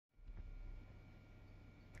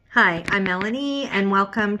Hi, I'm Melanie, and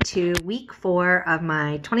welcome to week 4 of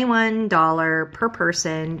my $21 per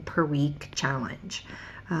person per week challenge.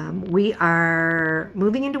 We are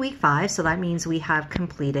moving into week 5, so that means we have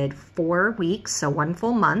completed 4 weeks, so 1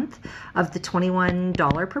 full month of the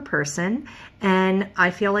 $21 per person, and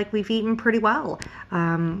I feel like we've eaten pretty well.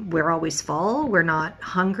 We're always full, we're not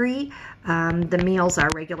hungry. The meals are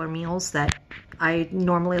regular meals that I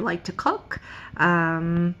normally like to cook.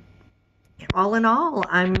 All in all,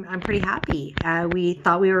 I'm pretty happy. We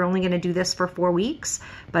thought we were only going to do this for 4 weeks,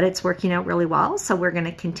 but it's working out really well. So we're going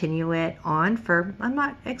to continue it on for, I'm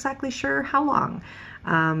not exactly sure how long.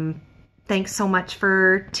 Thanks so much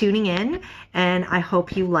for tuning in, and I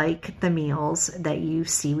hope you like the meals that you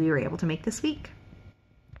see we were able to make this week.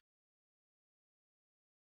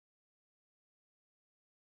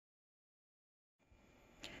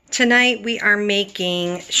 Tonight we are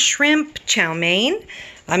making shrimp chow mein.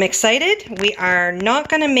 I'm excited. We are not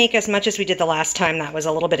going to make as much as we did the last time. That was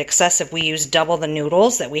a little bit excessive. We used double the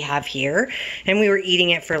noodles that we have here, and we were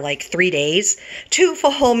eating it for like 3 days. 2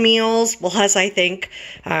 full meals, plus I think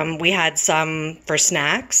we had some for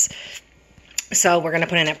snacks. So we're going to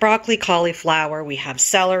put in it broccoli, cauliflower, we have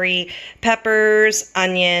celery, peppers,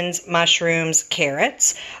 onions, mushrooms,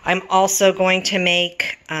 carrots. I'm also going to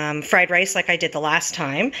make fried rice like I did the last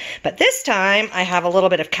time, but this time I have a little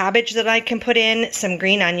bit of cabbage that I can put in, some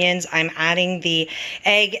green onions. I'm adding the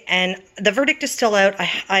egg, and the verdict is still out.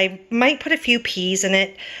 I might put a few peas in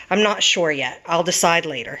it. I'm not sure yet. I'll decide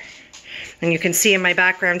later. And you can see in my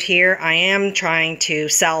background here, I am trying to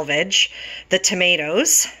salvage the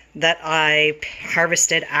tomatoes that I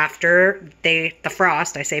harvested after the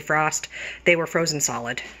frost, I say frost, they were frozen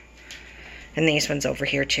solid. And these ones over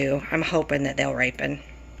here too, I'm hoping that they'll ripen.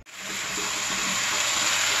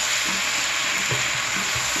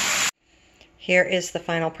 Here is the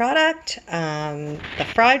final product, the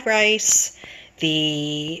fried rice,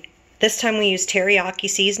 this time we used teriyaki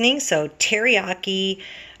seasoning, so teriyaki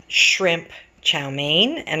shrimp chow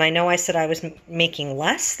mein, and I know I said I was making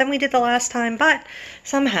less than we did the last time, but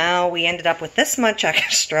somehow we ended up with this much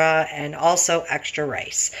extra and also extra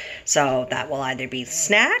rice. So that will either be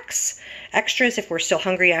snacks, extras if we're still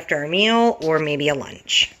hungry after our meal, or maybe a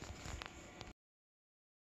lunch.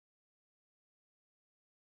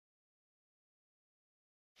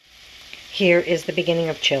 Here is the beginning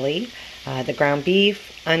of chili, the ground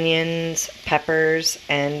beef, onions, peppers,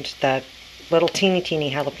 and the little teeny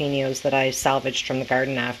jalapenos that I salvaged from the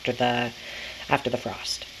garden after the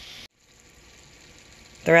frost.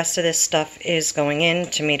 The rest of this stuff is going in: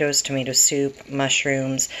 tomatoes, tomato soup,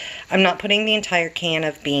 mushrooms. I'm not putting the entire can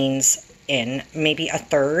of beans in, maybe a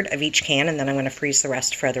third of each can, and then I'm going to freeze the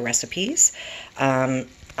rest for other recipes.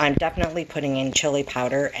 I'm definitely putting in chili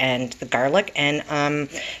powder and the garlic, and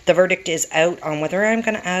the verdict is out on whether I'm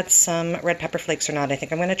going to add some red pepper flakes or not. I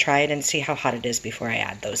think I'm going to try it and see how hot it is before I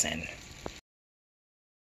add those in.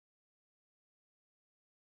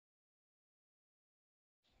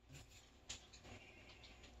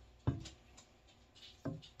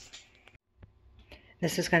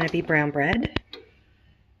 This is going to be brown bread.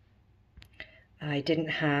 I didn't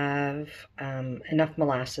have enough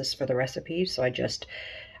molasses for the recipe, so I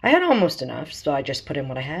had almost enough, so I just put in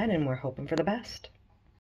what I had, and we're hoping for the best.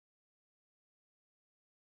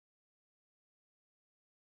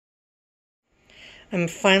 I'm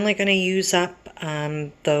finally going to use up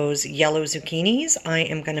those yellow zucchinis. I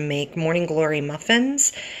am going to make Morning Glory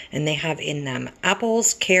muffins, and they have in them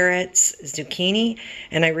apples, carrots, zucchini,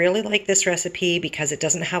 and I really like this recipe because it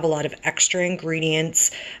doesn't have a lot of extra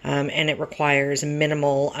ingredients, and it requires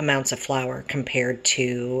minimal amounts of flour compared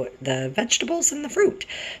to the vegetables and the fruit.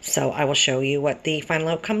 So I will show you what the final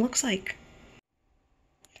outcome looks like.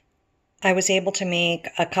 I was able to make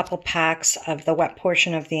a couple packs of the wet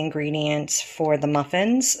portion of the ingredients for the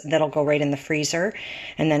muffins that'll go right in the freezer,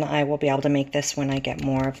 and then I will be able to make this when I get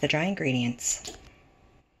more of the dry ingredients.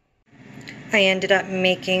 I ended up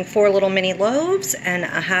making 4 little mini loaves and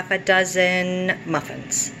a half a dozen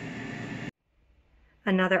muffins.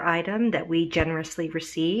 Another item that we generously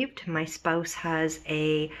received, my spouse has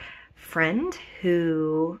a friend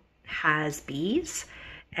who has bees,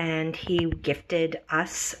 and he gifted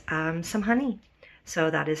us some honey. So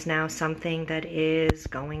that is now something that is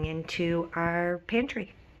going into our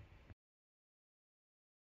pantry.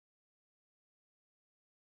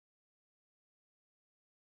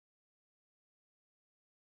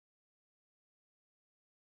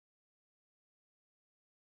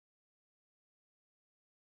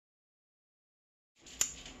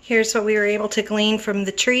 Here's what we were able to glean from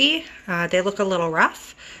the tree. They look a little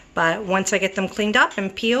rough, but once I get them cleaned up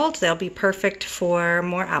and peeled, they'll be perfect for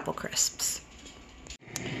more apple crisps.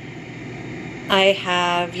 I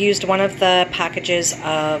have used one of the packages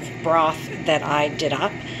of broth that I did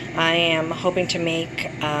up. I am hoping to make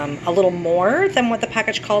a little more than what the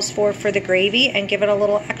package calls for the gravy and give it a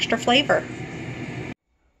little extra flavor.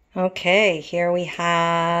 Okay, here we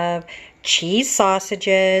have cheese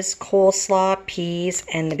sausages, coleslaw, peas,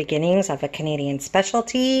 and the beginnings of a Canadian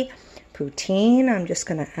specialty, poutine. I'm just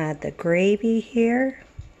going to add the gravy here.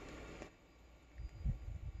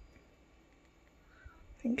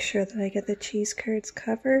 Make sure that I get the cheese curds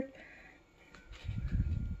covered.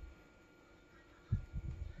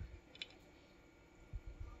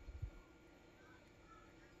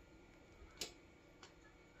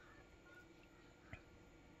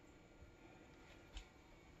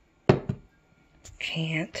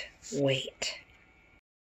 Can't wait.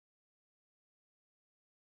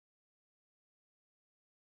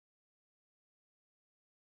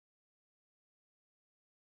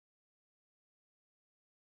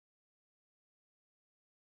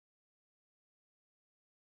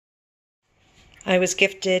 I was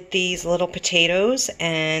gifted these little potatoes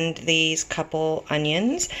and these couple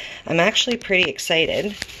onions. I'm actually pretty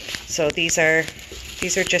excited. So these are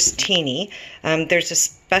just teeny. There's a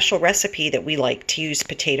special recipe that we like to use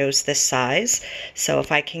potatoes this size. So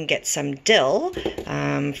if I can get some dill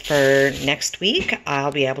for next week,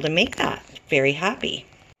 I'll be able to make that. Very happy.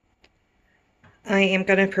 I am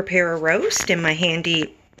going to prepare a roast in my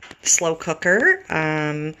handy slow cooker.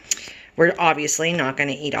 We're obviously not going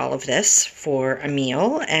to eat all of this for a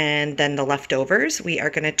meal, and then the leftovers we are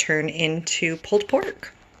going to turn into pulled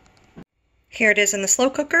pork. Here it is in the slow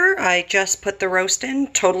cooker. I just put the roast in,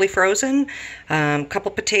 totally frozen.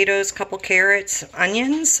 Couple potatoes, couple carrots,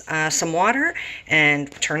 onions, some water,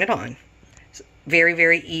 and turn it on. Very,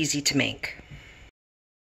 very easy to make.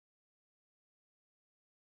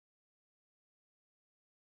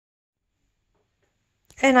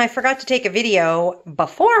 And I forgot to take a video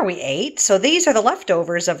before we ate, so these are the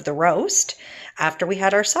leftovers of the roast after we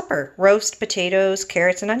had our supper. Roast, potatoes,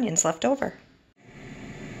 carrots, and onions left over.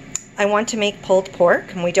 I want to make pulled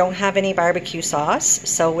pork, and we don't have any barbecue sauce,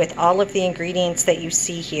 so with all of the ingredients that you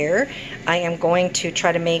see here, I am going to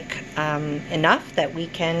try to make enough that we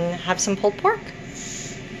can have some pulled pork.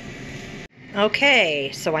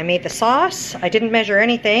 Okay, so I made the sauce. I didn't measure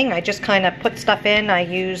anything. I just kind of put stuff in. I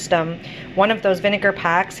used one of those vinegar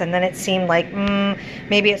packs, and then it seemed like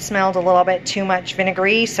maybe it smelled a little bit too much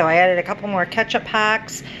vinegary, so I added a couple more ketchup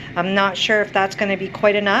packs. I'm not sure if that's going to be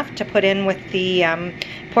quite enough to put in with the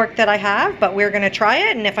pork that I have, but we're going to try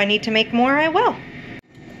it, and if I need to make more, I will.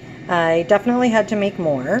 I definitely had to make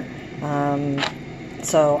more,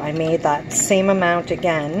 so I made that same amount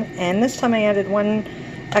again, and this time I added one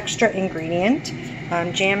extra ingredient.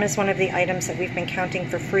 Jam is one of the items that we've been counting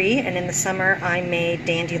for free, and in the summer I made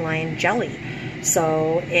dandelion jelly.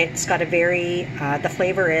 So it's got a very, the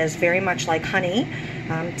flavor is very much like honey.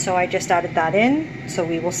 So I just added that in, so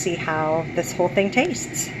we will see how this whole thing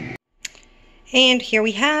tastes. And here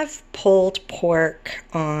we have pulled pork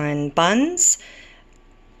on buns,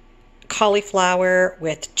 cauliflower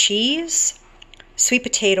with cheese, sweet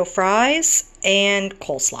potato fries, and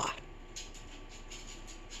coleslaw.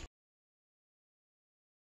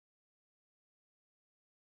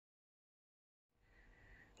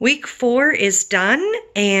 Week 4 is done,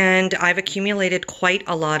 and I've accumulated quite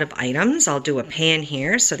a lot of items. I'll do a pan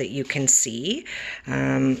here so that you can see.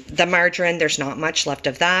 The margarine, there's not much left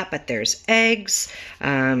of that, but there's eggs,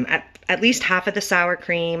 at least half of the sour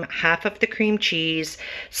cream, half of the cream cheese,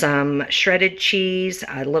 some shredded cheese,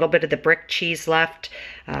 a little bit of the brick cheese left,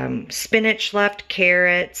 spinach left,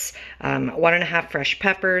 carrots, 1.5 fresh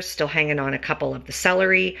peppers, still hanging on a couple of the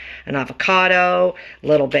celery, an avocado, a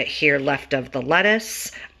little bit here left of the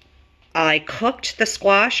lettuce. I cooked the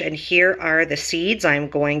squash, and here are the seeds. I'm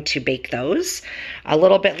going to bake those. A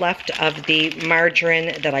little bit left of the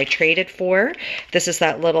margarine that I traded for. This is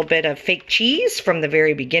that little bit of fake cheese from the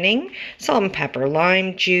very beginning. Salt and pepper,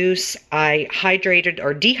 lime juice. I hydrated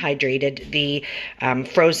or dehydrated the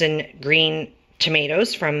frozen green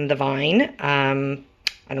tomatoes from the vine.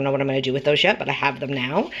 I don't know what I'm going to do with those yet, but I have them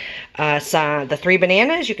now. So the 3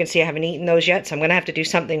 bananas, you can see I haven't eaten those yet, so I'm going to have to do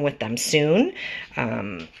something with them soon.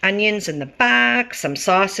 Onions in the back, some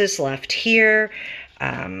sauces left here,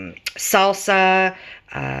 salsa,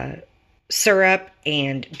 syrup,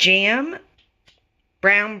 and jam.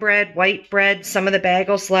 brown bread, white bread, some of the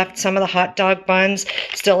bagels left, some of the hot dog buns,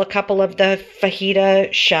 still a couple of the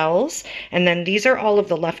fajita shells, and then these are all of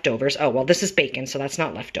the leftovers. Oh, well, this is bacon, so that's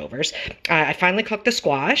not leftovers. I finally cooked the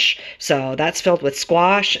squash, so that's filled with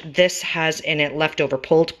squash. This has in it leftover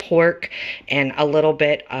pulled pork and a little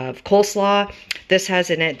bit of coleslaw. This has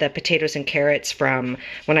in it the potatoes and carrots from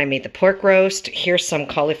when I made the pork roast. Here's some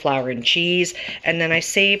cauliflower and cheese, and then I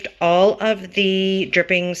saved all of the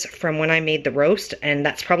drippings from when I made the roast, and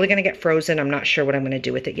that's probably going to get frozen. I'm not sure what I'm going to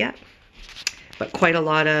do with it yet, but quite a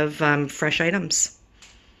lot of fresh items.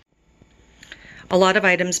 A lot of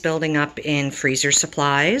items building up in freezer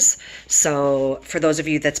supplies. So for those of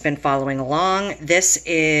you that's been following along, this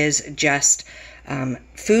is just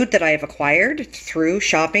food that I have acquired through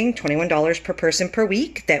shopping, $21 per person per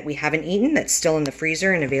week, that we haven't eaten, that's still in the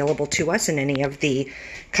freezer and available to us in any of the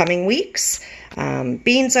coming weeks.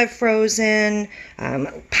 Beans I've frozen,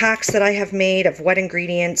 packs that I have made of wet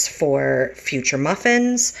ingredients for future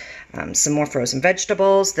muffins, some more frozen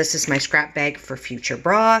vegetables. This is my scrap bag for future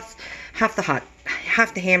broth, half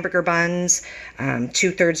the hamburger buns,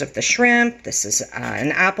 2/3 of the shrimp. This is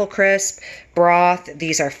an apple crisp broth.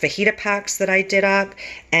 These are fajita packs that I did up,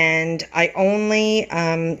 and I only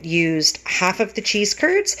used half of the cheese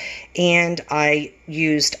curds, and I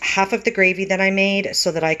used half of the gravy that I made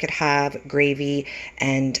so that I could have gravy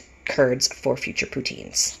and curds for future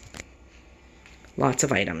poutines. Lots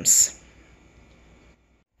of items.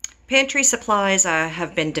 Pantry supplies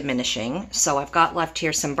have been diminishing, so I've got left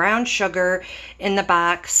here some brown sugar in the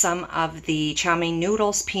back, some of the chow mein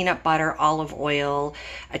noodles, peanut butter, olive oil,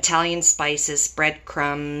 Italian spices,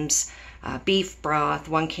 breadcrumbs, beef broth,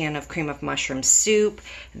 1 can of cream of mushroom soup,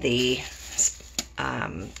 the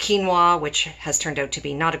quinoa, which has turned out to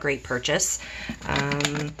be not a great purchase,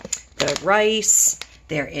 the rice.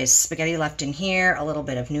 There is spaghetti left in here, a little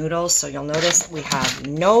bit of noodles. So you'll notice we have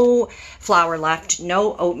no flour left,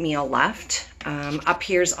 no oatmeal left. Up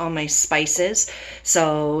here's all my spices.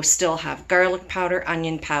 So still have garlic powder,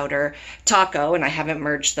 onion powder, taco, and I haven't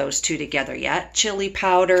merged those two together yet, chili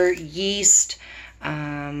powder, yeast,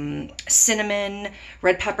 cinnamon,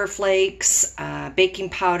 red pepper flakes, baking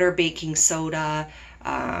powder, baking soda,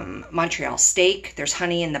 Montreal steak. There's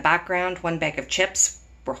honey in the background, 1 bag of chips.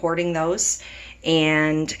 We're hoarding those.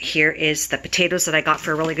 And here is the potatoes that I got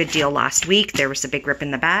for a really good deal last week. There was a big rip in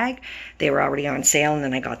the bag. They were already on sale, and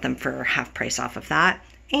then I got them for half price off of that.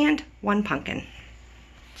 And 1 pumpkin.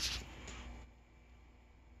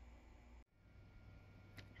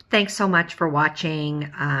 Thanks so much for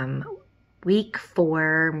watching week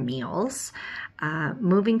 4 meals.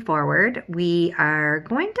 Moving forward, we are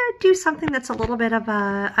going to do something that's a little bit of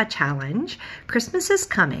a challenge. Christmas is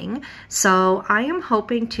coming, so I am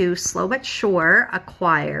hoping to slow but sure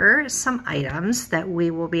acquire some items that we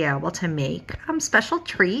will be able to make special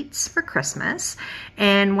treats for Christmas.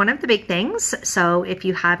 And one of the big things, so if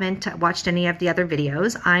you haven't watched any of the other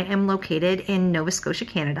videos, I am located in Nova Scotia,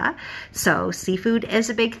 Canada, so seafood is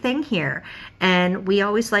a big thing here. And we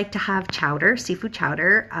always like to have chowder, seafood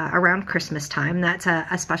chowder, around Christmas time. That's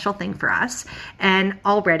a special thing for us. And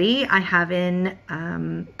already I have in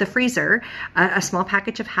the freezer a small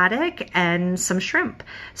package of haddock and some shrimp.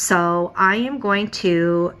 So I am going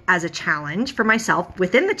to, as a challenge for myself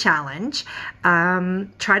within the challenge,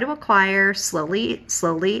 try to acquire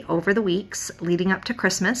slowly over the weeks leading up to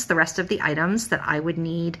Christmas the rest of the items that I would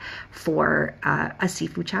need for a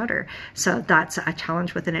seafood chowder. So that's a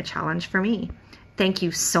challenge within a challenge for me. Thank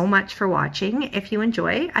you so much for watching. If you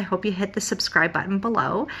enjoy, I hope you hit the subscribe button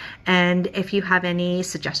below. And if you have any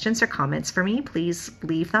suggestions or comments for me, please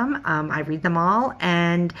leave them. I read them all,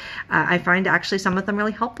 and I find actually some of them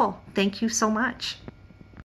really helpful. Thank you so much.